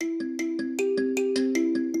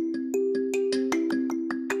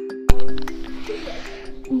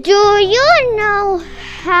Do you know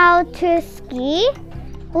how to ski?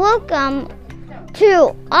 Welcome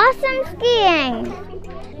to Awesome Skiing,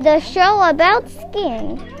 the show about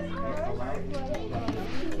skiing.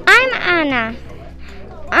 I'm Anna.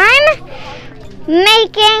 I'm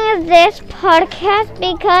making this podcast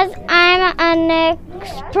because I'm an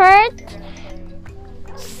expert.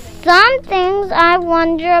 Some things I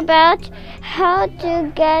wonder about how to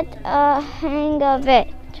get a hang of it.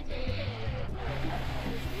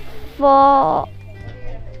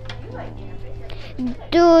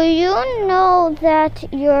 Do you know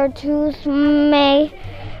that your tooth might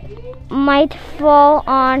fall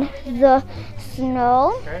on the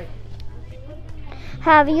snow?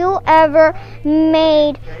 Have you ever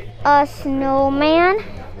made a snowman?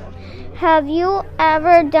 Have you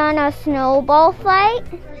ever done a snowball fight?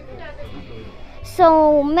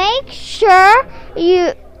 So make sure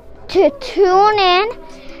to tune in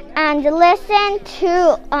and listen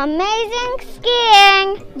to Amazing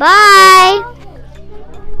Skiing. Bye!